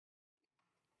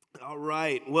All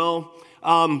right. Well,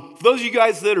 for those of you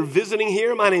guys that are visiting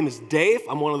here, my name is Dave.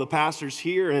 I'm one of the pastors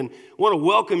here, and want to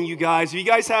welcome you guys. Have you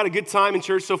guys had a good time in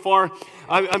church so far?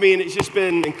 I mean, it's just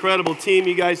been an incredible team.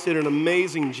 You guys did an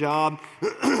amazing job.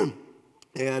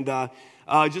 And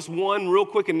just one real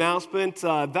quick announcement.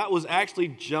 That was actually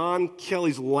John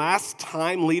Kelly's last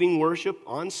time leading worship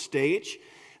on stage.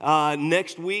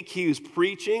 Next week, he was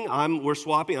preaching. We're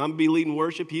swapping. I'm going to be leading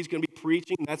worship. He's going to be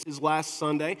preaching. That's his last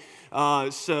Sunday.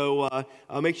 So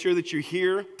make sure that you're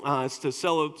here to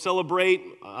celebrate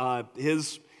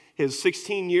his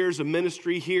 16 years of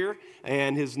ministry here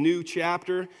and his new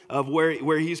chapter of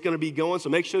where he's going to be going. So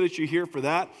make sure that you're here for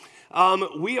that.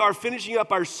 We are finishing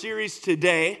up our series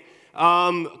today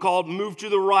called Move to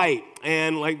the Right.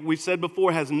 And like we said before,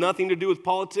 it has nothing to do with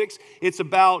politics. It's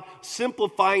about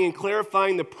simplifying and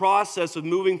clarifying the process of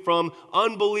moving from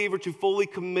unbeliever to fully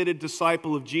committed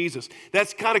disciple of Jesus.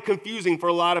 That's kind of confusing for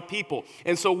a lot of people.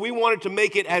 And so we wanted to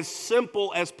make it as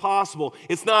simple as possible.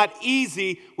 It's not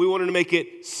easy. We wanted to make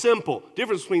it simple.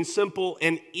 Difference between simple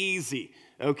and easy.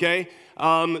 Okay?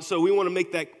 So we want to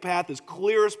make that path as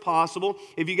clear as possible.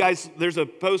 If you guys, there's a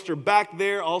poster back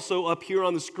there. Also up here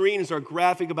on the screen is our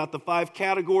graphic about the 5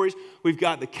 categories. We've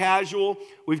got the casual,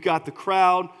 we've got the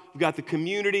crowd, we've got the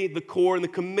community, the core, and the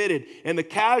committed. And the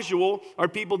casual are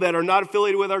people that are not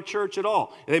affiliated with our church at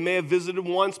all. They may have visited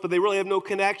once, but they really have no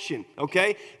connection,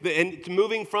 okay? And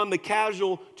moving from the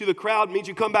casual to the crowd means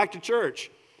you come back to church.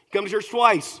 Come to church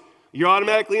twice. You're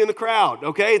automatically in the crowd,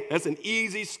 okay? That's an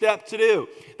easy step to do.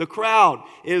 The crowd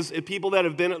is people that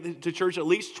have been to church at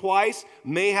least twice,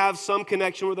 may have some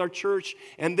connection with our church,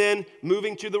 and then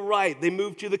moving to the right, they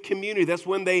move to the community. That's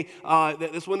when they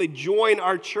join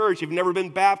our church. If you've never been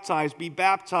baptized, be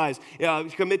baptized.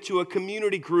 Commit to a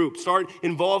community group. Start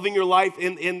involving your life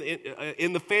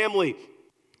in the family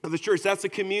of the church. That's the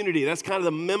community. That's kind of the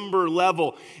member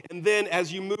level. And then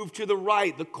as you move to the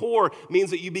right, the core means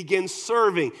that you begin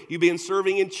serving. You begin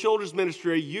serving in children's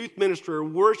ministry, or youth ministry, or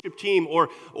worship team, or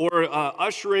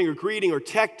ushering, or greeting, or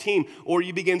tech team, or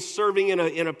you begin serving in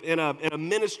a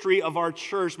ministry of our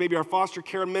church, maybe our foster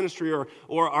care ministry, or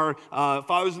our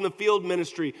Fathers in the Field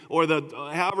ministry, or the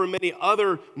however many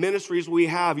other ministries we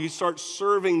have. You start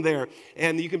serving there,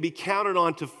 and you can be counted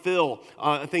on to fill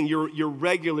a thing. You're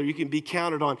regular. You can be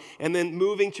counted on. And then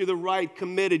moving to the right,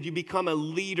 committed, you become a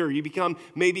leader. You become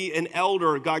maybe an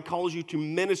elder. God calls you to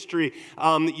ministry.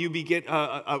 You begin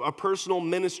a personal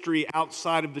ministry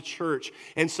outside of the church.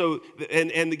 And so,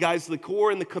 and the guys, the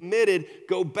core and the committed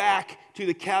go back to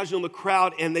the casual and the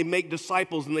crowd, and they make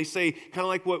disciples, and they say, kind of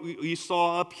like what you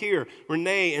saw up here,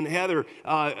 Renee and Heather,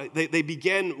 they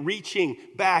begin reaching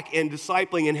back and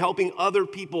discipling and helping other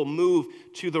people move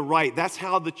to the right. That's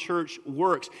how the church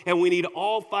works, and we need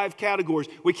all 5 categories.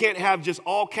 We can't have just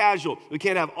all casual. We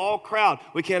can't have all crowd.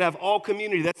 We can't have all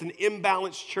community. That's an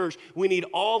imbalanced church. We need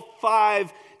all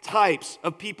 5 types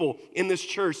of people in this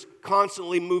church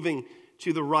constantly moving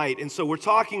to the right. And so we're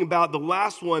talking about the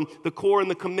last one, the core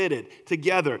and the committed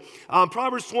together.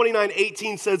 Proverbs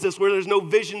 29:18 says this: where there's no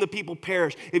vision, the people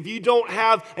perish. If you don't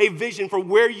have a vision for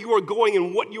where you are going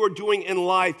and what you are doing in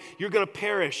life, you're going to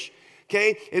perish.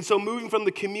 Okay? And so moving from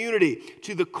the community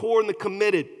to the core and the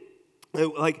committed,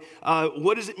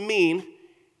 what does it mean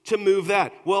to move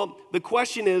that? Well, the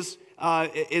question is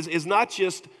not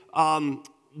just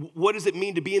what does it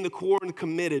mean to be in the core and the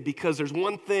committed? Because there's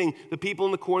one thing the people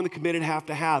in the core and the committed have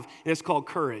to have, and it's called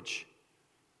courage.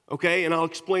 Okay, and I'll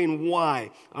explain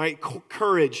why. All right,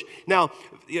 courage. Now,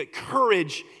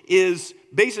 courage is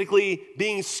basically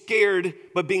being scared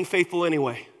but being faithful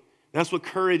anyway. That's what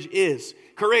courage is.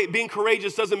 Being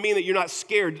courageous doesn't mean that you're not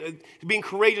scared. Being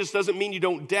courageous doesn't mean you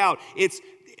don't doubt. It's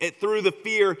through the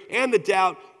fear and the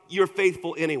doubt, you're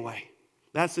faithful anyway.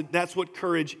 That's what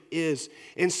courage is.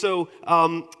 And so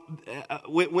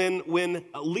when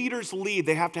leaders lead,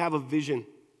 they have to have a vision.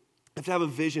 They have to have a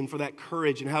vision for that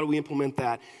courage, and how do we implement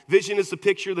that? Vision is the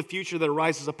picture of the future that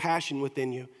arises a passion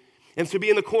within you. And to be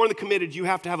in the core and the committed, you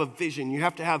have to have a vision. You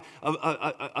have to have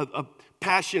a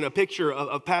passion, a picture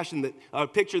of passion, a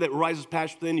picture that arises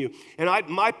passion within you. And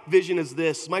my vision is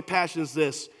this. My passion is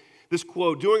this. This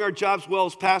quote: doing our jobs well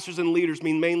as pastors and leaders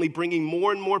mean mainly bringing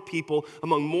more and more people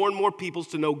among more and more peoples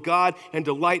to know God and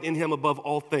delight in Him above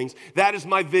all things. That is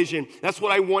my vision. That's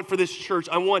what I want for this church.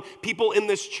 I want people in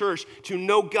this church to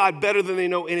know God better than they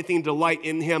know anything, delight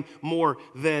in Him more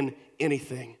than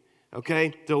anything.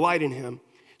 Okay? Delight in Him.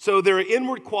 So there are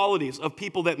inward qualities of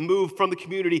people that move from the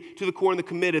community to the core and the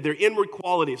committed. They're inward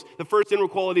qualities. The first inward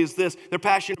quality is this: they're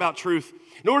passionate about truth.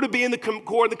 In order to be in the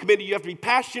core and the committed, you have to be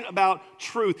passionate about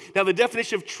truth. Now, the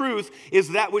definition of truth is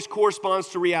that which corresponds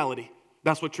to reality.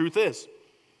 That's what truth is.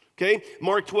 Okay,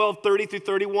 Mark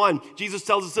 12:30-31. Jesus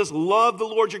tells us this: love the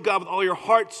Lord your God with all your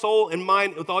heart, soul, and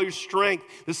mind, with all your strength.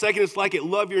 The second is like it: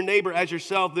 love your neighbor as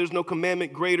yourself. There's no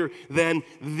commandment greater than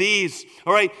these.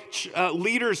 All right,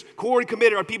 leaders, core and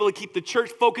committed, are people that keep the church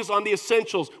focused on the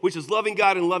essentials, which is loving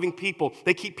God and loving people.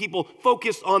 They keep people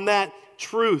focused on that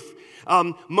truth.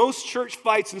 Most church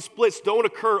fights and splits don't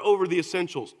occur over the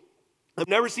essentials. I've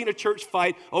never seen a church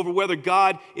fight over whether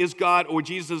God is God or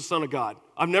Jesus is the Son of God.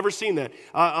 I've never seen that.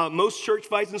 Most church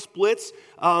fights and splits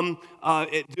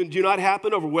do not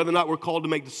happen over whether or not we're called to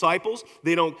make disciples.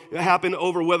 They don't happen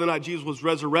over whether or not Jesus was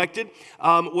resurrected.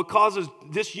 What causes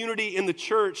disunity in the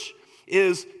church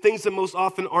is things that most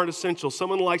often aren't essential.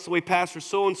 Someone likes the way Pastor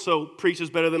so-and-so preaches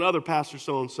better than other Pastor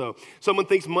so-and-so. Someone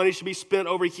thinks money should be spent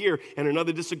over here, and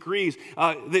another disagrees.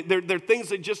 They're things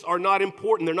that just are not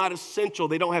important. They're not essential.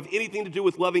 They don't have anything to do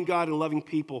with loving God and loving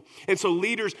people. And so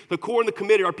leaders, the core and the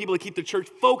committed, are people that keep the church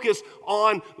focused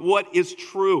on what is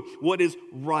true, what is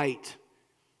right.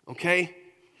 Okay?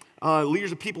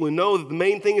 Leaders are people who know that the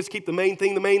main thing is keep the main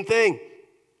thing the main thing.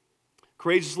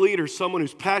 Courageous leader, someone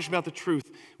who's passionate about the truth,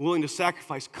 willing to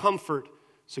sacrifice comfort,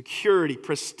 security,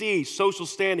 prestige, social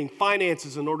standing,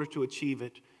 finances in order to achieve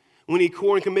it. We need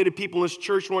core and committed people in this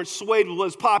church who aren't swayed with what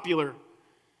is popular,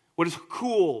 what is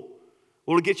cool,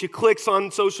 what will get you clicks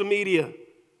on social media.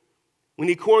 We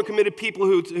need core and committed people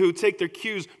who take their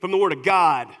cues from the Word of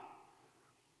God,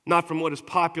 not from what is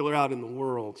popular out in the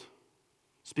world.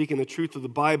 Speaking the truth of the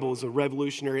Bible is a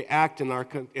revolutionary act in our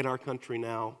country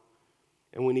now.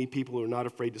 And we need people who are not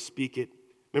afraid to speak it.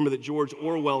 Remember that George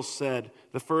Orwell said,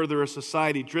 the further a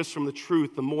society drifts from the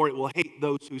truth, the more it will hate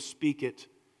those who speak it.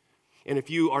 And if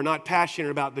you are not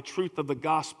passionate about the truth of the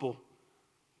gospel,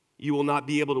 you will not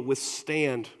be able to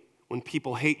withstand when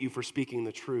people hate you for speaking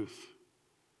the truth.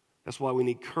 That's why we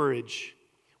need courage.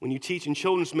 When you teach in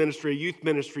children's ministry or youth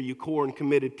ministry, you core and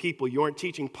committed people. You aren't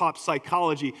teaching pop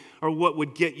psychology or what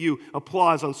would get you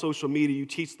applause on social media. You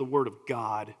teach the Word of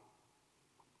God.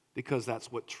 Because that's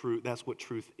what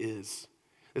truth is.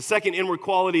 The second inward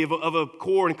quality of a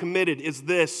core and committed is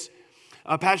this: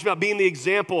 passionate about being the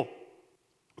example.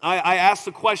 I asked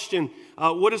the question,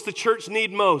 what does the church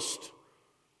need most?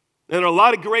 And there are a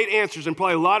lot of great answers, and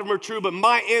probably a lot of them are true, but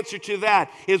my answer to that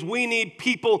is we need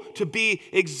people to be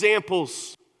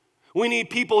examples. We need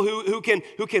people who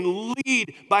can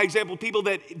lead by example, people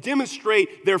that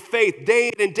demonstrate their faith day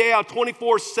in and day out,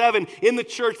 24/7 in the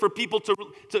church for people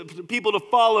to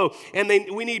follow. And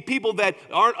we need people that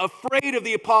aren't afraid of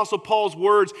the Apostle Paul's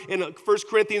words in 1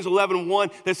 Corinthians 11:1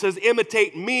 that says,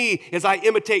 imitate me as I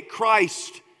imitate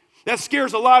Christ. That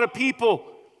scares a lot of people.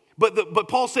 But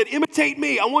Paul said, imitate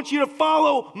me. I want you to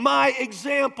follow my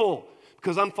example.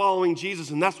 Because I'm following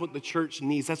Jesus, and that's what the church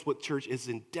needs. That's what church is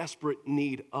in desperate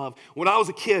need of. When I was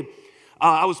a kid,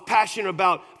 I was passionate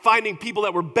about finding people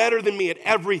that were better than me at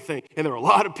everything. And there were a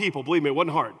lot of people, believe me, it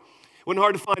wasn't hard. It wasn't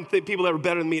hard to find people that were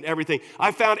better than me at everything. I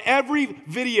found every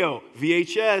video,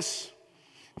 VHS,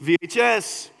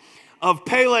 of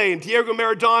Pele and Diego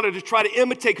Maradona to try to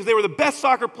imitate because they were the best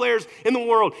soccer players in the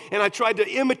world. And I tried to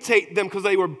imitate them because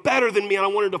they were better than me and I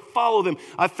wanted to follow them.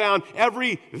 I found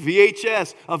every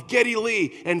VHS of Geddy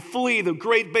Lee and Flea, the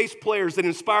great bass players that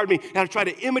inspired me. And I tried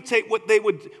to imitate what they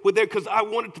would because I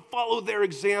wanted to follow their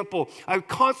example. I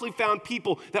constantly found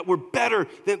people that were better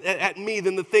at me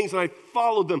than the things, and I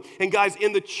followed them. And guys,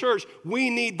 in the church,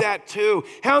 we need that too.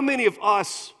 How many of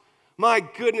us, my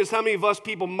goodness, how many of us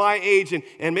people my age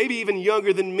and maybe even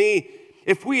younger than me,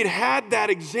 if we had that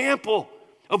example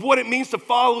of what it means to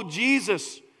follow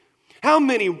Jesus, how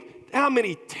many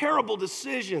terrible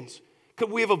decisions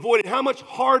could we have avoided? How much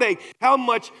heartache, how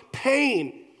much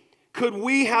pain could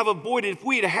we have avoided if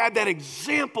we had that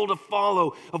example to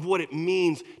follow of what it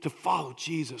means to follow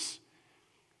Jesus?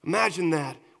 Imagine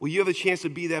that. Well, you have a chance to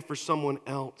be that for someone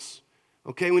else.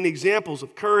 Okay, we need examples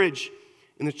of courage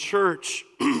in the church.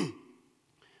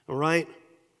 All right?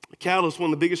 The catalyst,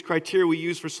 one of the biggest criteria we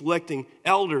use for selecting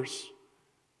elders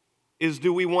is,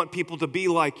 do we want people to be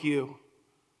like you?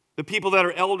 The people that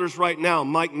are elders right now,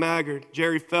 Mike Maggard,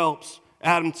 Jerry Phelps,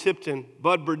 Adam Tipton,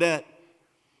 Bud Burdett.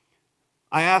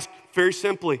 I ask very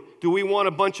simply, do we want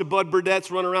a bunch of Bud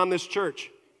Burdett's running around this church?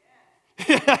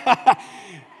 He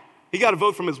got a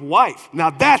vote from his wife. Now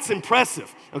that's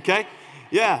impressive, okay?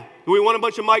 Yeah. Do we want a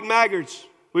bunch of Mike Maggards?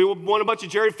 We want a bunch of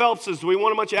Jerry Phelpses. Do we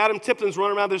want a bunch of Adam Tiptons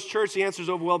running around this church? The answer is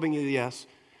overwhelmingly yes.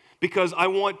 Because I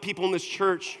want people in this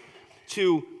church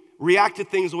to react to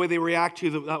things the way they react to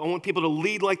them. I want people to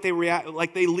lead like they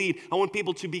lead. I want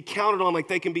people to be counted on like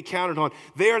they can be counted on.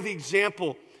 They are the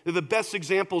example. They're the best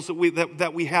examples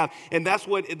that we have. And that's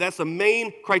the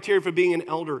main criteria for being an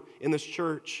elder in this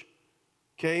church.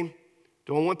 Okay?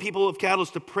 Do I want people of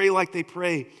Catalyst to pray like they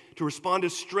pray, to respond to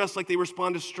stress like they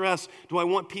respond to stress? Do I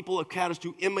want people of Catalyst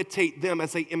to imitate them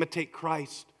as they imitate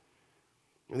Christ?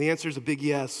 And the answer is a big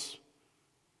yes.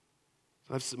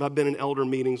 I've been in elder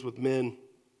meetings with men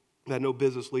that had no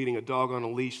business leading a dog on a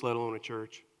leash, let alone a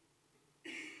church.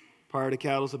 Prior to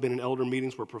Catalyst, I've been in elder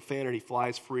meetings where profanity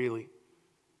flies freely,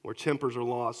 where tempers are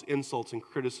lost, insults and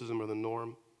criticism are the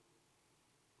norm.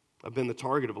 I've been the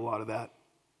target of a lot of that.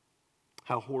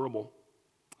 How horrible.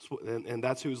 And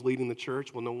that's who's leading the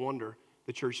church. Well, no wonder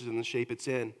the church is in the shape it's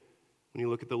in. When you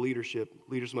look at the leadership,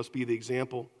 leaders must be the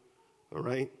example, all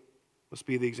right? Must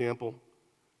be the example.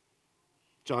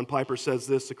 John Piper says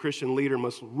this: the Christian leader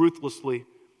must ruthlessly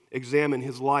examine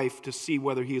his life to see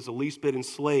whether he is the least bit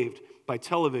enslaved by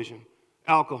television,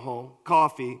 alcohol,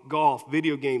 coffee, golf,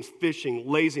 video games, fishing,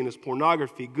 laziness,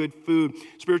 pornography, good food.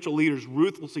 Spiritual leaders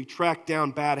ruthlessly track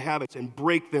down bad habits and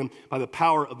break them by the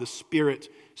power of the Spirit.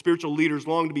 Spiritual leaders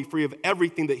long to be free of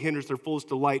everything that hinders their fullest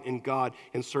delight in God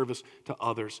and service to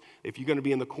others. If you're going to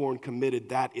be in the core and committed,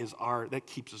 that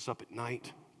keeps us up at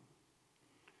night.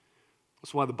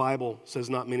 That's why the Bible says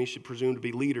not many should presume to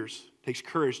be leaders. It takes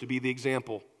courage to be the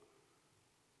example.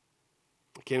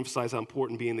 I can't emphasize how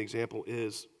important being the example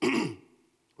is.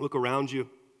 Look around you.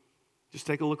 Just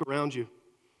take a look around you.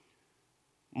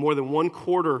 More than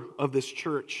 1/4 of this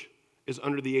church is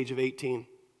under the age of 18.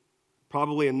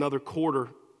 Probably another quarter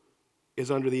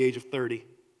is under the age of 30.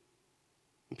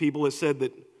 And people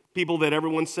that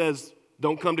everyone says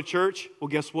don't come to church, well,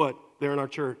 guess what? They're in our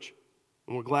church,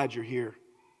 and we're glad you're here.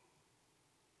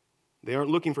 They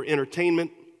aren't looking for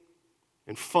entertainment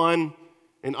and fun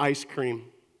and ice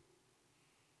cream.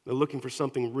 They're looking for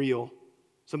something real,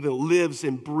 something that lives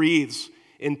and breathes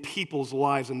in people's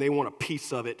lives, and they want a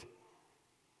piece of it.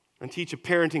 I teach a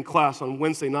parenting class on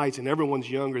Wednesday nights, and everyone's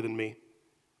younger than me.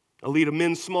 I lead a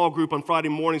men's small group on Friday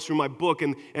mornings through my book,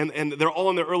 and they're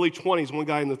all in their early 20s, one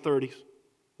guy in the 30s.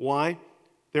 Why?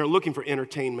 They're looking for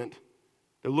entertainment.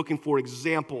 They're looking for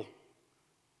example.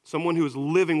 Someone who is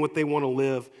living what they want to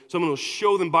live. Someone who will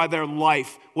show them by their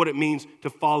life what it means to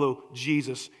follow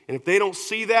Jesus. And if they don't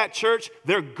see that, church,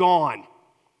 they're gone.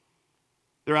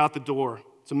 They're out the door.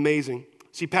 It's amazing.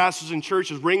 See pastors in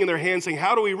churches wringing their hands saying,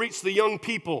 how do we reach the young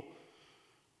people?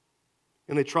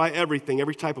 And they try everything,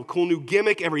 every type of cool new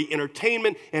gimmick, every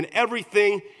entertainment, and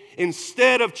everything,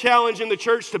 instead of challenging the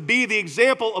church to be the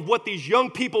example of what these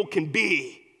young people can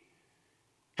be.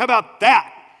 How about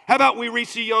that? How about we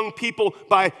reach the young people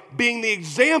by being the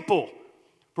example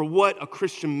for what a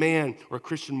Christian man or a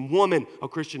Christian woman, a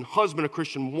Christian husband, a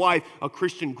Christian wife, a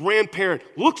Christian grandparent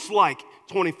looks like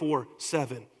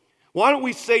 24/7? Why don't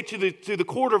we say to the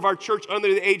quarter of our church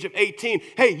under the age of 18,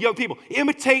 hey, young people,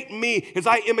 imitate me as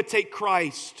I imitate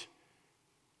Christ.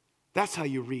 That's how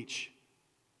you reach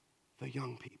the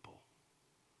young people,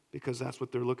 because that's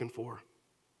what they're looking for.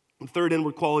 The third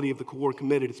inward quality of the core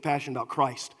committed is passion about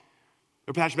Christ.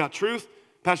 We're passionate about truth,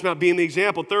 passionate about being the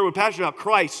example. Third, we're passionate about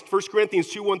Christ. 1 Corinthians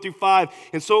 2:1-5.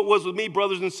 And so it was with me,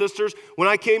 brothers and sisters. When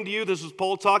I came to you, this is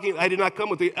Paul talking, I did not come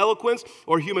with the eloquence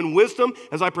or human wisdom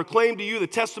as I proclaimed to you the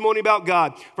testimony about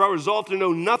God. For I resolved to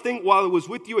know nothing while I was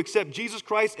with you except Jesus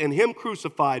Christ and him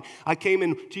crucified. I came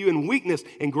to you in weakness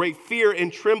and great fear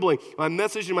and trembling. My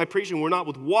message and my preaching were not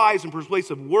with wise and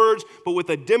persuasive words, but with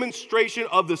a demonstration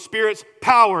of the Spirit's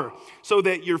power, so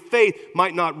that your faith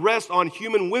might not rest on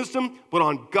human wisdom, but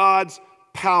on God's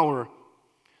power.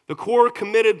 The core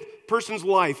committed person's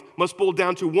life must boil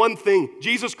down to one thing: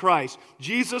 Jesus Christ,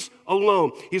 Jesus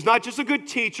alone. He's not just a good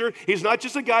teacher. He's not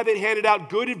just a guy that handed out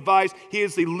good advice. He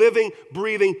is the living,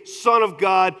 breathing Son of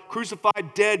God,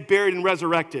 crucified, dead, buried, and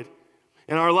resurrected.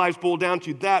 And our lives boil down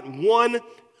to that one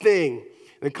thing.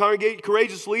 And the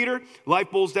courageous leader, life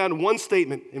boils down to one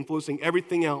statement, influencing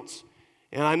everything else.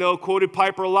 And I know I quoted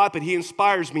Piper a lot, but he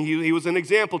inspires me. He was an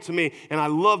example to me, and I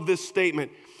love this statement.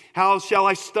 How shall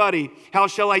I study? How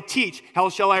shall I teach? How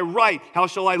shall I write? How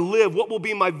shall I live? What will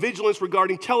be my vigilance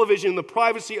regarding television in the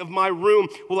privacy of my room?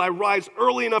 Will I rise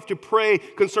early enough to pray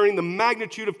concerning the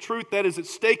magnitude of truth that is at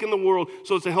stake in the world,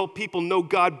 so as to help people know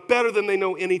God better than they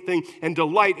know anything and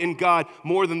delight in God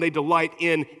more than they delight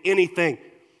in anything?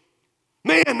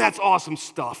 Man, that's awesome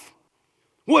stuff.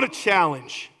 What a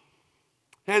challenge.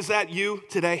 Is that you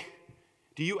today?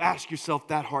 Do you ask yourself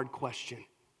that hard question?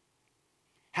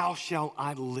 How shall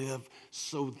I live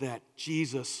so that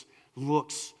Jesus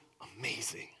looks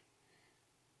amazing?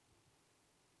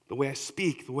 The way I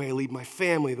speak, the way I lead my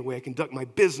family, the way I conduct my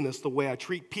business, the way I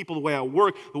treat people, the way I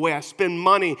work, the way I spend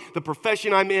money, the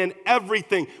profession I'm in,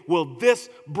 everything. Will this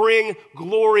bring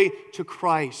glory to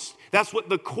Christ? That's what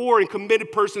the core and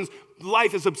committed person's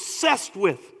life is obsessed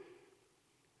with.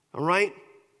 All right?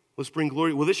 Let's bring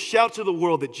glory. Will this shout to the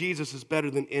world that Jesus is better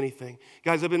than anything?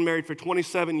 Guys, I've been married for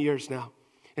 27 years now,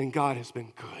 and God has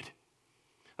been good.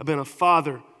 I've been a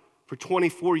father for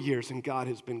 24 years, and God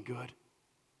has been good.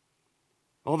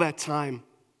 All that time,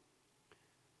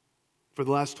 for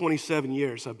the last 27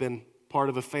 years, I've been part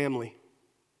of a family.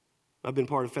 I've been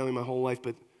part of a family my whole life,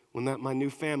 but when my new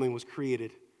family was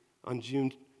created on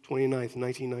June 29th,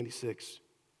 1996,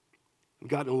 I've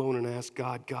gotten alone and asked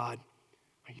God,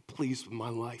 are you pleased with my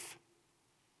life?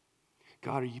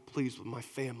 God, are you pleased with my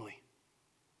family?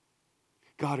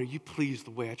 God, are you pleased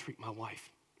with the way I treat my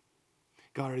wife?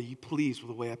 God, are you pleased with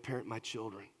the way I parent my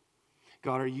children?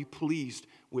 God, are you pleased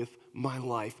with my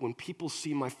life? When people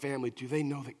see my family, do they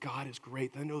know that God is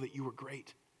great? They know that you are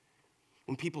great.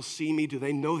 When people see me, do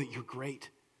they know that you're great?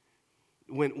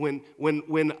 When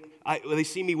they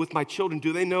see me with my children,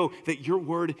 do they know that your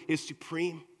word is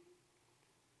supreme?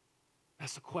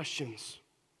 That's the questions.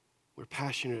 We're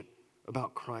passionate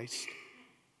about Christ.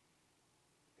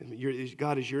 And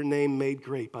God, is your name made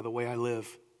great by the way I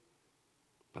live,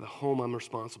 by the home I'm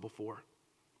responsible for?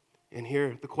 And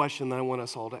here, the question that I want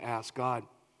us all to ask, God,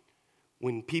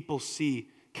 when people see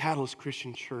Catalyst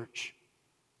Christian Church,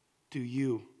 do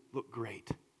you look great?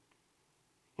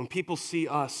 When people see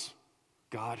us,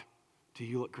 God, do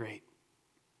you look great?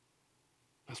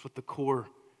 That's what the core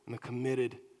and the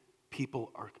committed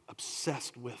people are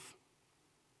obsessed with.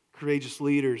 Courageous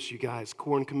leaders, you guys,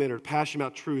 core and committed, passionate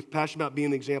about truth, passionate about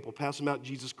being the example, passionate about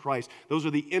Jesus Christ. Those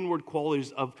are the inward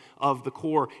qualities of the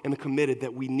core and the committed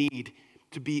that we need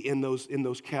to be in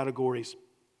those categories.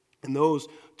 And those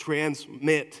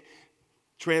translate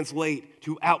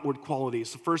to outward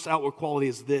qualities. The first outward quality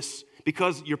is this.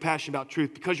 Because you're passionate about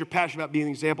truth, because you're passionate about being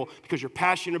an example, because you're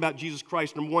passionate about Jesus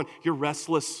Christ, number one, you're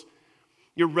restless.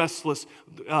 You're restless.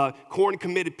 Core and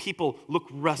committed people look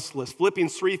restless.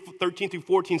 Philippians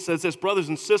 3:13-14 says this, brothers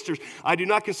and sisters, I do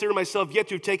not consider myself yet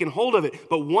to have taken hold of it,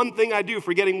 but one thing I do,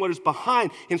 forgetting what is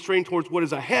behind and straining towards what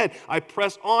is ahead, I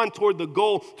press on toward the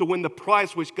goal to win the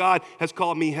prize which God has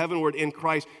called me heavenward in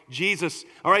Christ Jesus.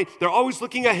 All right? They're always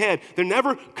looking ahead. They're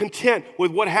never content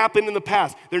with what happened in the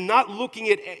past. They're not looking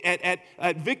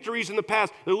at victories in the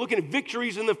past. They're looking at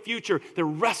victories in the future. They're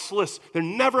restless. They're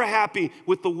never happy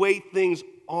with the way things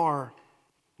are.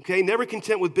 Okay, never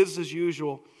content with business as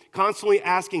usual, constantly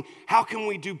asking, how can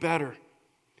we do better?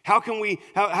 How can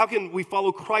we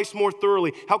follow Christ more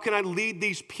thoroughly? How can I lead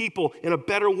these people in a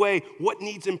better way? What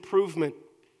needs improvement?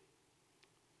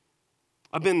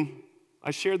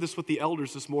 I shared this with the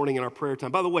elders this morning in our prayer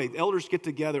time. By the way, the elders get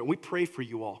together and we pray for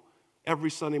you all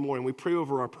every Sunday morning. We pray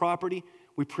over our property.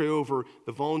 We pray over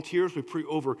the volunteers. We pray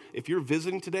over, if you're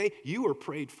visiting today, you are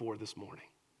prayed for this morning.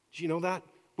 Did you know that?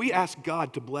 We ask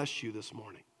God to bless you this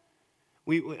morning.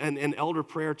 And elder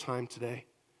prayer time today.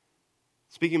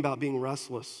 Speaking about being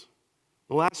restless.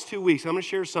 The last 2 weeks, I'm going to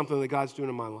share something that God's doing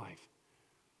in my life.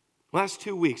 The last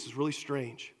 2 weeks is really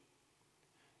strange.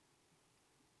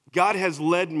 God has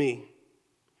led me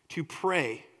to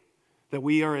pray that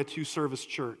we are a two-service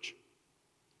church.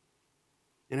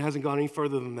 And it hasn't gone any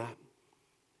further than that.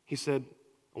 He said,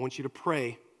 I want you to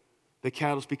pray that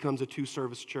Catalyst becomes a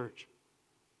two-service church.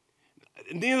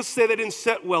 Needless to say, that didn't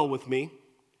set well with me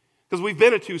because we've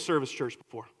been a two-service church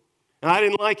before, and I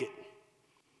didn't like it.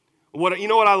 You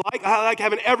know what I like? I like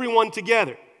having everyone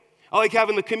together. I like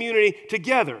having the community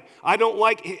together. I don't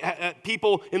like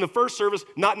people in the first service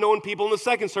not knowing people in the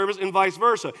second service and vice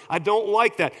versa. I don't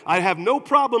like that. I have no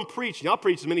problem preaching. I'll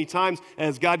preach as many times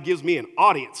as God gives me an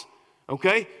audience.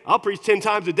 Okay? I'll preach 10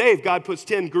 times a day if God puts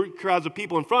 10 crowds of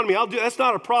people in front of me. That's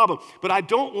not a problem. But I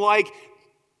don't like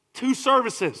two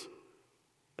services.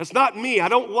 That's not me. I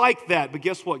don't like that. But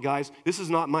guess what, guys? This is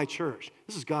not my church.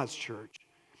 This is God's church.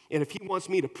 And if he wants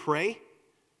me to pray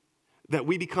that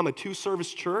we become a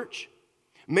two-service church,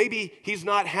 maybe he's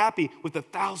not happy with the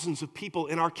thousands of people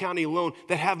in our county alone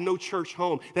that have no church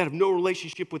home, that have no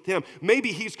relationship with him.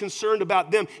 Maybe he's concerned about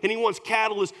them, and he wants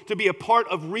Catalyst to be a part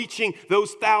of reaching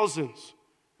those thousands.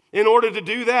 In order to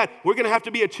do that, we're going to have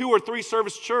to be a 2 or 3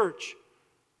 service church.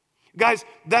 Guys,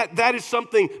 that is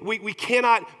something we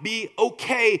cannot be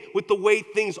okay with the way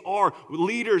things are.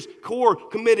 Leaders, core,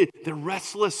 committed, they're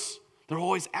restless. They're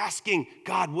always asking,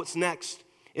 God, what's next?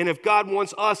 And if God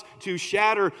wants us to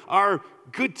shatter our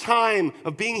good time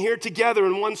of being here together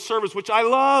in one service, which I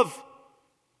love,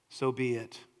 so be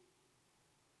it.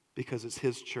 Because it's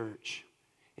his church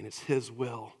and it's his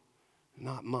will,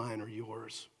 not mine or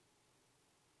yours.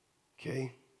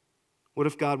 Okay? What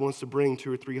if God wants to bring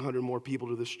 200 or 300 more people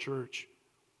to this church?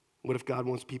 What if God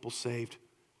wants people saved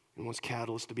and wants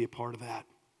Catalyst to be a part of that?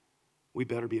 We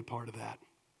better be a part of that.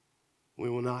 We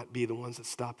will not be the ones that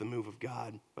stop the move of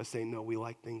God by saying, no, we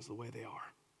like things the way they are.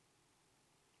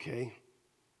 Okay?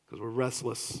 Because we're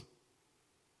restless.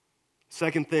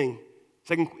 Second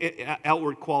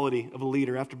outward quality of a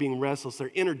leader after being restless,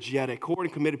 they're energetic. Core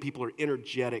and committed people are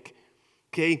energetic.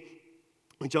 Okay?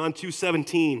 John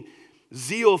 2:17,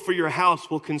 zeal for your house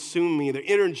will consume me. They're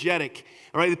energetic.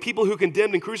 All right? The people who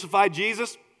condemned and crucified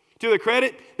Jesus, to their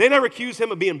credit, they never accused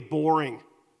him of being boring.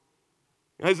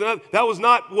 That was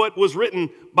not what was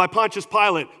written by Pontius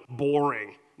Pilate,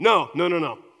 boring. No.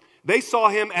 They saw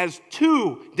him as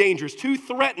too dangerous, too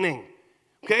threatening,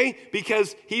 okay?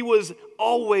 Because he was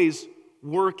always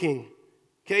working,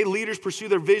 okay? Leaders pursue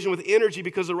their vision with energy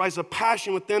because there rises a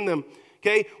passion within them,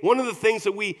 okay? One of the things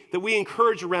that we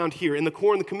encourage around here in the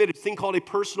core and the committed, is a thing called a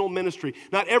personal ministry.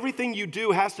 Not everything you do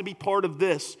has to be part of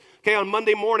this, okay? On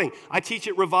Monday morning, I teach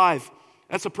at Revive.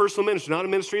 That's a personal ministry, not a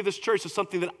ministry of this church. It's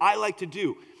something that I like to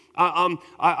do.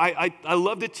 I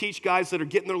love to teach guys that are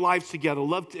getting their lives together.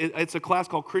 It's a class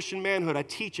called Christian Manhood. I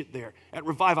teach it there at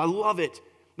Revive. I love it.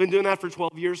 Been doing that for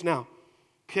 12 years now.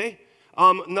 Okay?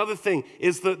 Another thing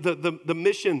is the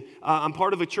mission. I'm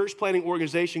part of a church planting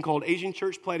organization called Asian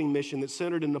Church Planting Mission that's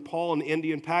centered in Nepal and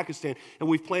India and Pakistan. And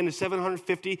we've planted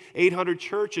 750, 800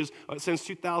 churches since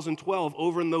 2012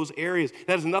 over in those areas.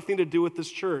 That has nothing to do with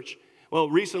this church. Well,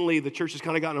 recently the church has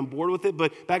kind of gotten on board with it,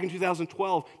 but back in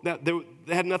 2012, that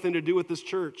had nothing to do with this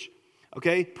church.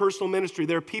 Okay, personal ministry.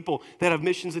 There are people that have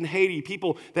missions in Haiti,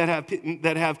 people that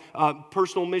have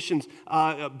personal missions,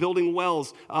 building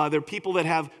wells. There are people that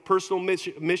have personal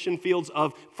mission fields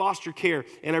of foster care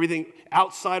and everything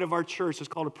outside of our church. It's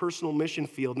called a personal mission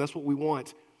field, and that's what we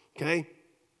want. Okay,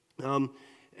 and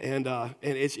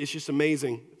it's just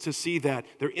amazing to see that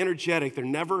they're energetic. They're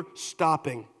never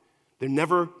stopping. They're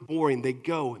never boring. They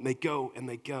go and they go and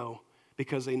they go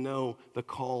because they know the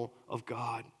call of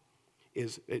God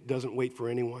it doesn't wait for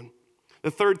anyone.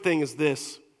 The third thing is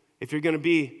this. If you're going to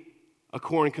be a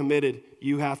core and committed,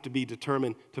 you have to be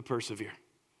determined to persevere.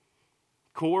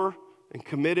 Core and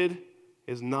committed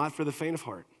is not for the faint of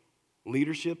heart.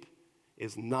 Leadership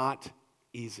is not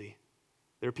easy.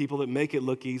 There are people that make it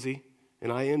look easy,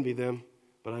 and I envy them,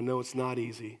 but I know it's not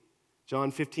easy. John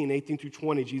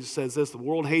 15:18-20, Jesus says this, the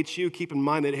world hates you. Keep in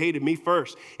mind that it hated me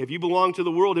first. If you belong to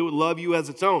the world, it would love you as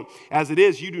its own. As it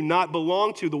is, you do not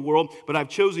belong to the world, but I've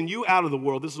chosen you out of the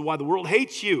world. This is why the world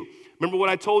hates you. Remember what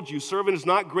I told you, servant is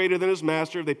not greater than his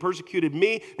master. If they persecuted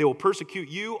me, they will persecute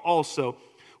you also.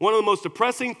 One of the most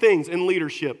depressing things in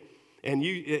leadership, and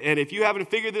if you haven't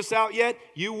figured this out yet,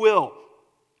 you will.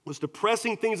 Most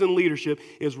depressing things in leadership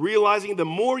is realizing the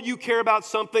more you care about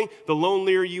something, the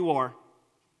lonelier you are.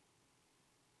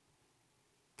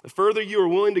 The further you are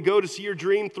willing to go to see your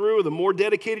dream through, the more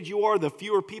dedicated you are, the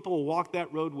fewer people will walk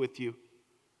that road with you.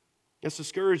 It's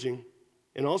discouraging.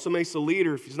 It also makes the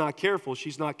leader, if he's not careful,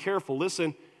 she's not careful,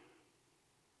 listen,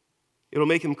 it'll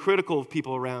make him critical of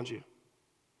people around you.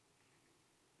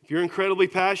 If you're incredibly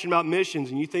passionate about missions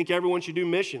and you think everyone should do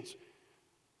missions,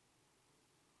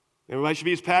 everybody should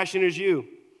be as passionate as you,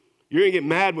 you're going to get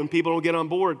mad when people don't get on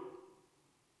board.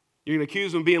 You're going to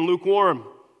accuse them of being lukewarm.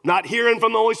 Not hearing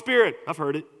from the Holy Spirit. I've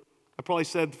heard it. I probably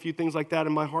said a few things like that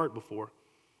in my heart before.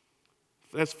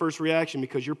 That's the first reaction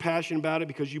because you're passionate about it,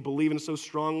 because you believe in it so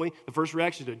strongly. The first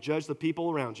reaction is to judge the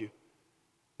people around you.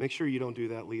 Make sure you don't do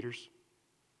that, leaders.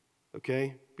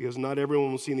 Okay? Because not everyone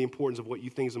will see the importance of what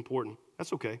you think is important.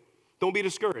 That's okay. Don't be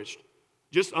discouraged.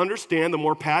 Just understand the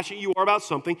more passionate you are about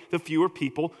something, the fewer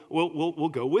people will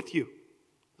go with you.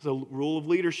 It's a rule of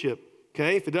leadership.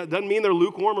 Okay? If it doesn't mean they're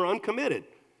lukewarm or uncommitted.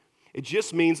 It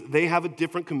just means they have a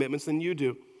different commitments than you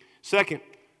do. Second,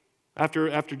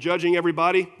 after judging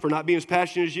everybody for not being as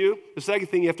passionate as you, the second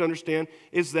thing you have to understand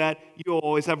is that you'll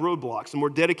always have roadblocks. The more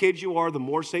dedicated you are, the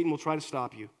more Satan will try to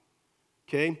stop you.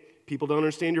 Okay? People don't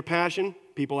understand your passion.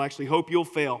 People actually hope you'll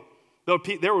fail.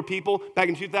 There were people back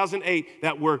in 2008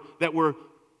 that were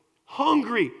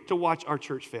hungry to watch our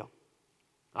church fail.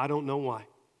 I don't know why.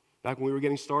 Back when we were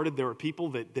getting started, there were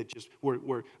people that just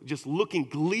were just looking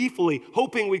gleefully,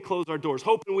 hoping we'd close our doors,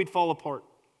 hoping we'd fall apart.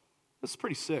 That's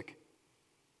pretty sick.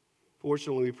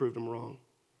 Fortunately, we proved them wrong.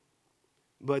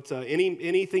 But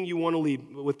anything you want to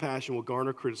lead with passion will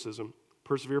garner criticism.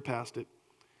 Persevere past it.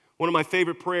 One of my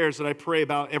favorite prayers that I pray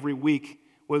about every week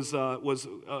was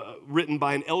written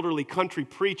by an elderly country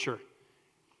preacher.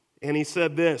 And he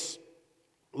said this,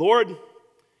 Lord,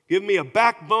 give me a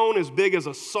backbone as big as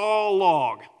a saw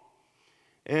log,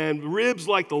 and ribs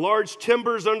like the large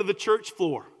timbers under the church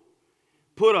floor.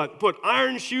 Put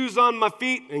iron shoes on my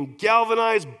feet and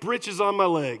galvanized breeches on my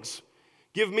legs.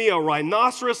 Give me a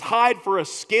rhinoceros hide for a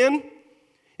skin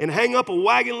and hang up a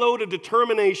wagon load of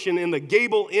determination in the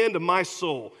gable end of my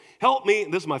soul. Help me,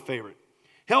 this is my favorite,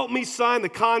 help me sign the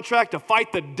contract to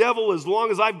fight the devil as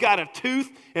long as I've got a tooth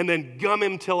and then gum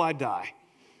him till I die.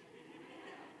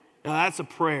 Now that's a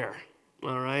prayer,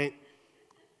 all right?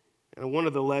 And one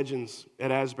of the legends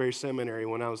at Asbury Seminary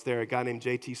when I was there, a guy named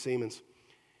J.T. Seamans,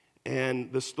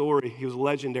 and the story, he was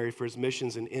legendary for his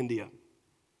missions in India.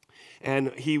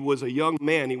 And he was a young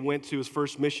man. He went to his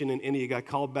first mission in India, got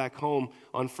called back home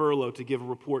on furlough to give a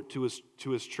report to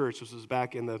his church. This was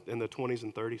back in the 20s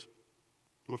and 30s,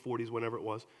 or 40s, whenever it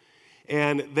was.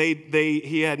 And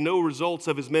he had no results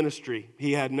of his ministry.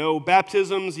 He had no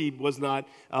baptisms. He was not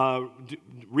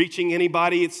reaching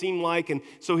anybody, it seemed like. And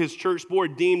so his church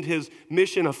board deemed his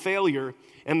mission a failure,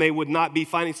 and they would not be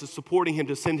financially supporting him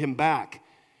to send him back.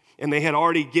 And they had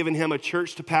already given him a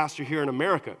church to pastor here in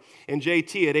America. And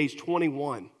JT, at age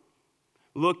 21,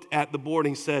 looked at the board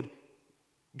and he said,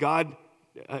 God,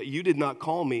 you all did not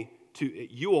call me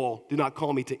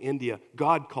to India.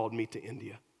 God called me to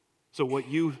India. So what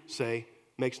you say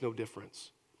makes no difference.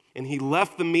 And he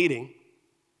left the meeting,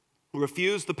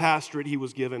 refused the pastorate he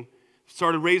was given,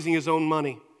 started raising his own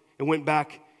money, and went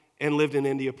back and lived in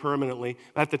India permanently.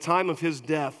 At the time of his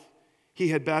death, he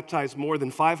had baptized more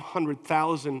than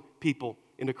 500,000 people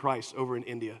into Christ over in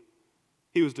India.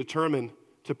 He was determined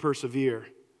to persevere.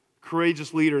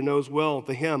 Courageous leader knows well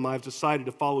the hymn, I've decided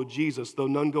to follow Jesus. Though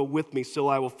none go with me, still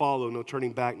I will follow. No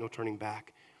turning back, no turning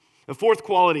back. The fourth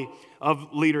quality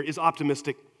of leader is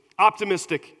optimistic.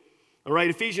 Optimistic. All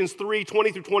right, Ephesians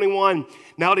 3:20-21.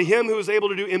 Now to him who is able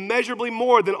to do immeasurably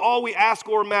more than all we ask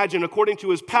or imagine, according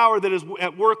to his power that is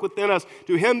at work within us,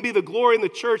 to him be the glory in the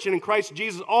church and in Christ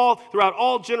Jesus all throughout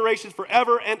all generations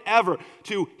forever and ever.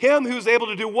 To him who is able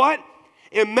to do what?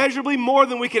 Immeasurably more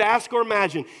than we could ask or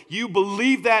imagine. You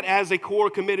believe that as a core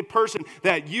committed person,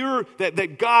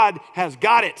 that God has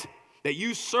got it, that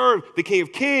you serve the King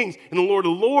of Kings and the Lord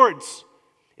of Lords,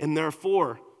 and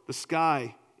therefore the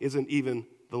sky isn't even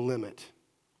the limit.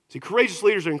 See, courageous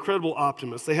leaders are incredible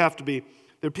optimists. They have to be.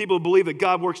 They're people who believe that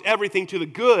God works everything to the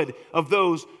good of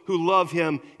those who love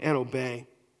him and obey.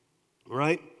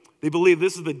 Right? They believe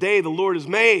this is the day the Lord has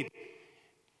made,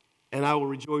 and I will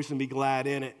rejoice and be glad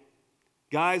in it.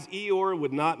 Guys, Eeyore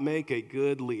would not make a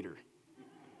good leader.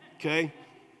 Okay?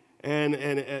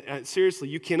 And seriously,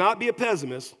 you cannot be a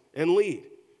pessimist and lead.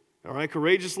 All right?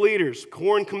 Courageous leaders,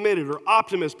 core and committed, are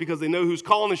optimists because they know who's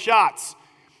calling the shots.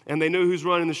 And they know who's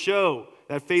running the show.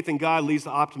 That faith in God leads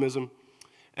to optimism.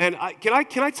 And can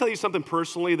I tell you something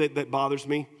personally that bothers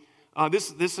me?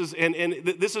 This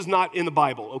is not in the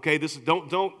Bible. Okay,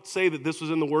 don't say that this was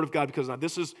in the Word of God, because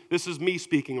this is me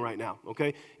speaking right now.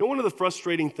 Okay, and one of the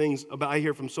frustrating things I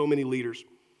hear from so many leaders,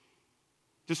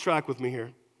 just track with me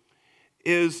here,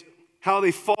 is how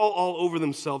they fall all over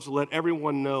themselves to let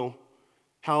everyone know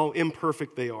how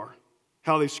imperfect they are,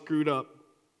 how they screwed up,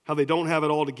 how they don't have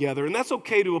it all together. And that's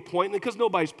okay to a point, because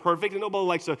nobody's perfect, and nobody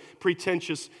likes a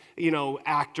pretentious,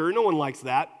 actor. No one likes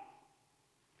that.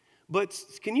 But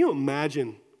can you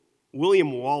imagine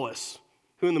William Wallace,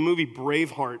 who in the movie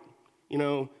Braveheart,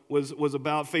 was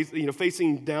about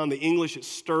facing down the English at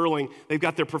Stirling. They've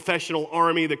got their professional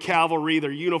army, the cavalry,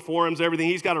 their uniforms, everything.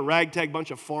 He's got a ragtag bunch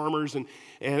of farmers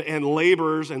and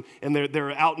laborers, and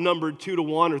they're outnumbered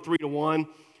 2-1 or 3-1.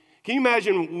 Can you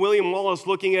imagine William Wallace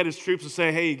looking at his troops and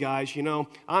say, hey, guys,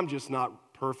 I'm just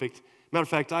not perfect. Matter of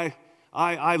fact,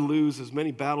 I lose as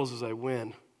many battles as I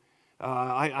win.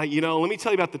 Let me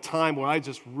tell you about the time where I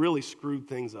just really screwed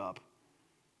things up.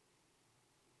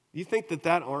 You think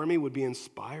that army would be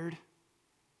inspired?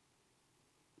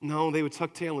 No, they would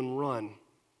tuck tail and run.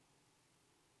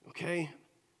 Okay?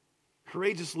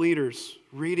 Courageous leaders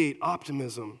radiate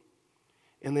optimism,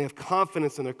 and they have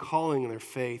confidence in their calling and their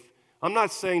faith. I'm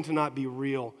not saying to not be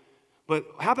real, but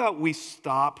how about we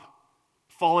stop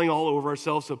falling all over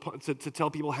ourselves to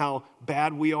tell people how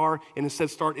bad we are, and instead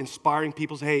start inspiring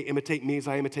people, say, hey, imitate me as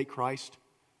I imitate Christ,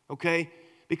 okay?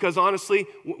 Because honestly,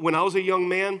 when I was a young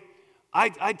man,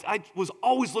 I was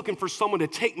always looking for someone to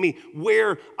take me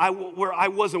where I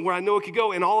wasn't, where I know it could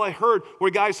go, and all I heard were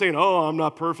guys saying, oh, I'm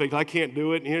not perfect, I can't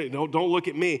do it, don't look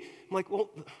at me. I'm like, well,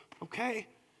 okay,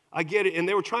 I get it, and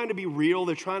they were trying to be real,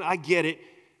 I get it,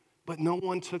 but no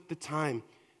one took the time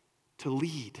to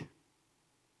lead.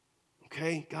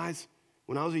 Okay, guys,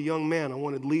 when I was a young man, I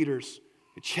wanted leaders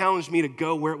who challenged me to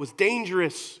go where it was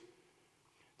dangerous,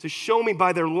 to show me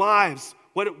by their lives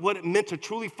what it meant to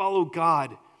truly follow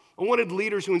God. I wanted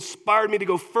leaders who inspired me to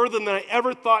go further than I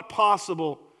ever thought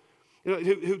possible,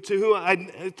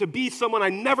 to be someone I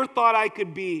never thought I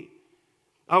could be,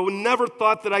 I never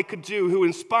thought that I could do, who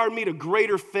inspired me to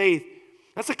greater faith,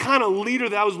 That's the kind of leader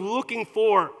that I was looking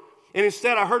for. And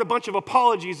instead, I heard a bunch of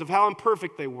apologies of how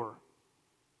imperfect they were.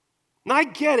 And I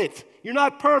get it. You're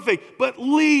not perfect, but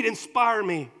lead, inspire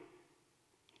me.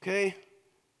 Okay?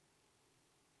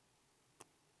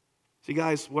 See,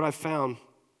 guys, what I've found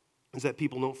is that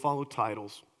people don't follow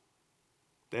titles.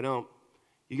 They don't.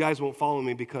 You guys won't follow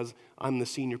me because I'm the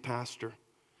senior pastor.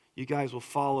 You guys will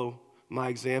follow my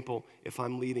example if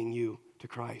I'm leading you to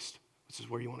Christ. This is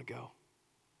where you want to go.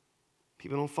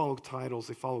 People don't follow titles,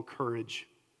 they follow courage.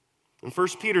 And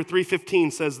 1 Peter 3:15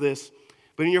 says this,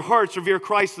 "But in your hearts revere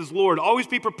Christ as Lord. Always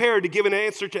be prepared to give an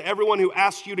answer to everyone who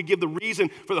asks you to give the reason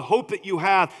for the hope that you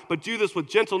have, but do this with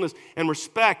gentleness and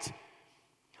respect."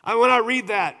 When I read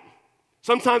that,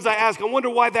 sometimes I ask, I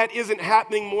wonder why that isn't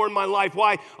happening more in my life,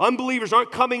 why unbelievers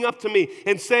aren't coming up to me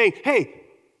and saying, "Hey,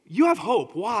 you have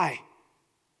hope." Why?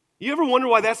 You ever wonder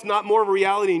why that's not more of a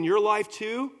reality in your life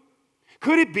too?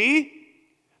 Could it be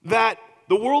that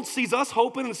the world sees us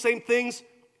hoping in the same things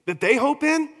that they hope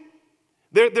in?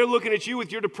 They're looking at you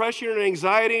with your depression and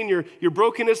anxiety and your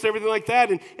brokenness and everything like that,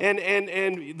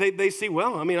 and they see,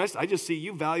 well, I mean, I just see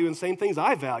you valuing the same things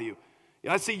I value.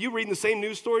 I see you reading the same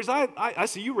news stories. I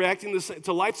see you reacting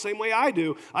to life the same way I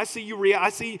do. I see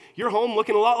your home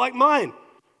looking a lot like mine.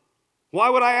 Why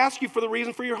would I ask you for the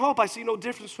reason for your hope? I see no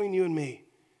difference between you and me.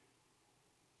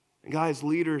 And guys,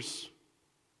 leaders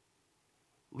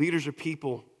are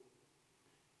people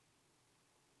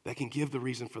that can give the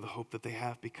reason for the hope that they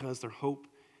have because their hope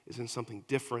is in something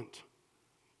different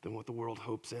than what the world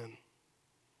hopes in.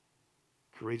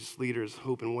 Courageous leaders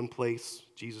hope in one place,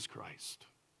 Jesus Christ.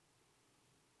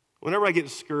 Whenever I get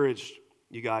discouraged,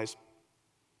 you guys,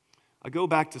 I go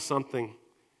back to something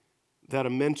that a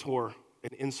mentor,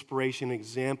 an inspiration, an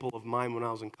example of mine when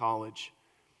I was in college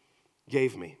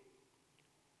gave me.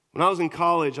 When I was in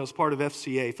college, I was part of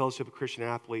FCA, Fellowship of Christian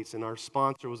Athletes, and our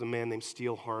sponsor was a man named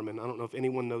Steele Harmon. I don't know if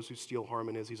anyone knows who Steele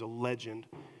Harmon is. He's a legend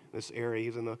in this area.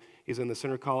 He's in the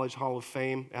Center College Hall of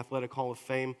Fame, Athletic Hall of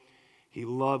Fame. He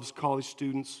loves college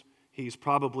students. He's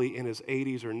probably in his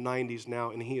 80s or 90s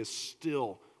now, and he is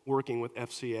still working with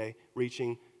FCA,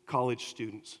 reaching college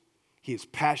students. He is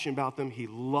passionate about them. He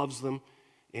loves them,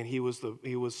 and he was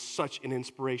such an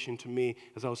inspiration to me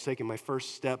as I was taking my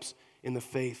first steps in the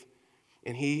faith.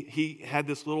 And he had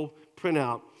this little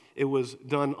printout. It was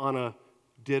done on a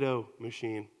ditto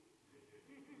machine.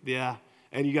 Yeah,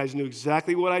 and you guys knew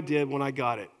exactly what I did when I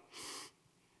got it,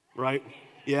 right?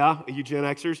 Yeah, you Gen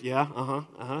Xers? Yeah,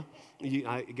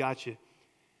 I got you.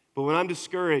 But when I'm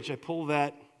discouraged, I pull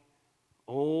that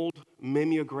old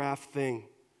mimeograph thing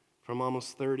from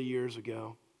almost 30 years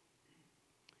ago,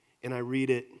 and I read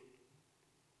it,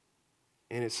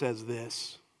 and it says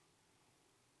this: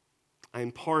 I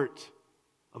am part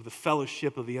of the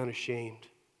fellowship of the unashamed.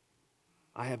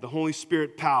 I have the Holy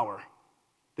Spirit power.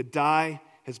 The die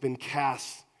has been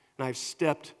cast, and I've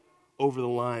stepped over the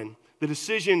line. The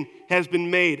decision has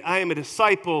been made. I am a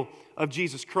disciple of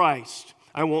Jesus Christ.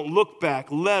 I won't look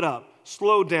back, let up,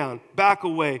 slow down, back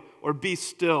away, or be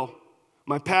still.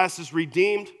 My past is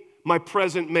redeemed, my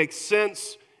present makes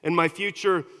sense, and my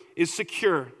future is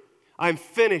secure. I'm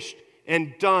finished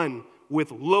and done with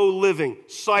low living,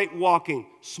 sight walking,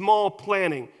 small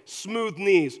planning, smooth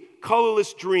knees,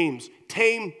 colorless dreams,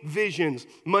 tame visions,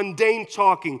 mundane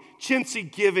talking,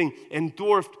 chintzy giving, and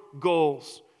dwarfed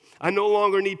goals. I no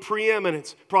longer need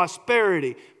preeminence,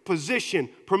 prosperity, position,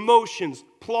 promotions,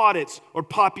 plaudits, or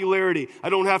popularity. I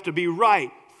don't have to be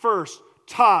right, first,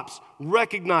 tops,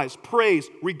 recognized, praised,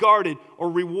 regarded,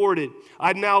 or rewarded.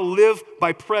 I now live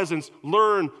by presence,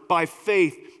 learn by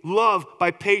faith, love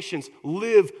by patience,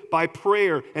 live by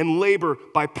prayer, and labor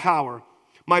by power.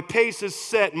 My pace is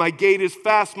set, my gait is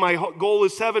fast, my goal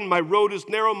is heaven, my road is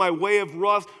narrow, my way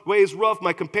is rough,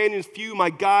 my companions few, my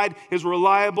guide is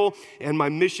reliable, and my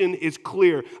mission is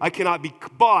clear. I cannot be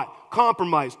bought,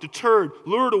 compromised, deterred,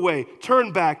 lured away,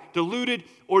 turned back, deluded,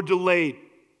 or delayed.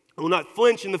 I will not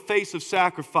flinch in the face of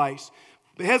sacrifice,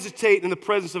 hesitate in the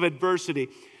presence of adversity,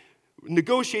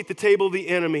 negotiate the table of the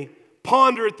enemy,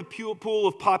 ponder at the pool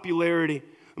of popularity,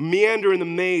 meander in the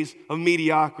maze of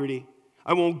mediocrity.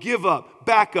 I won't give up,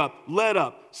 back up, let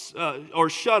up, or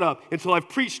shut up until I've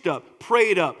preached up,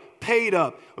 prayed up, paid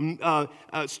up,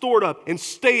 stored up, and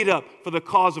stayed up for the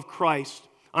cause of Christ.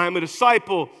 I am a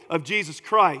disciple of Jesus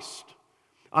Christ.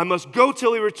 I must go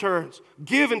till he returns,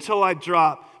 give until I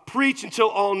drop, preach until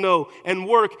all know, and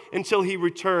work until he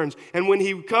returns. And when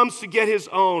he comes to get his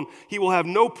own, he will have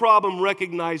no problem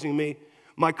recognizing me.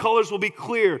 My colors will be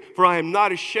clear, for I am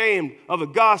not ashamed of the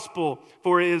gospel,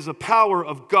 for it is the power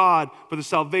of God for the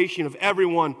salvation of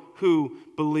everyone who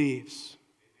believes.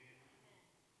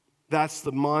 That's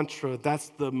the mantra. That's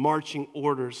the marching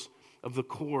orders of the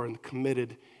core and the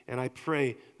committed. And I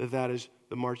pray that that is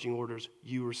the marching orders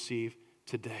you receive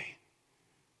today.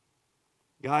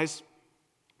 Guys,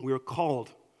 we are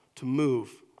called to move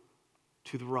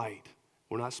to the right.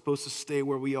 We're not supposed to stay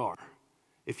where we are.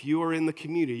 If you are in the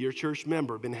community, you're a church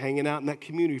member, been hanging out in that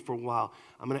community for a while,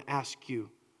 I'm going to ask you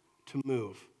to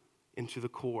move into the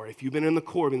core. If you've been in the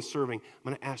core, been serving, I'm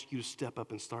going to ask you to step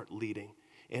up and start leading.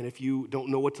 And if you don't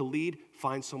know what to lead,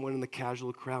 find someone in the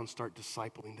casual crowd and start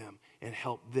discipling them and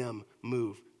help them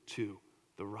move to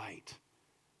the right.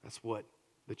 That's what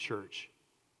the church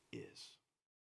is.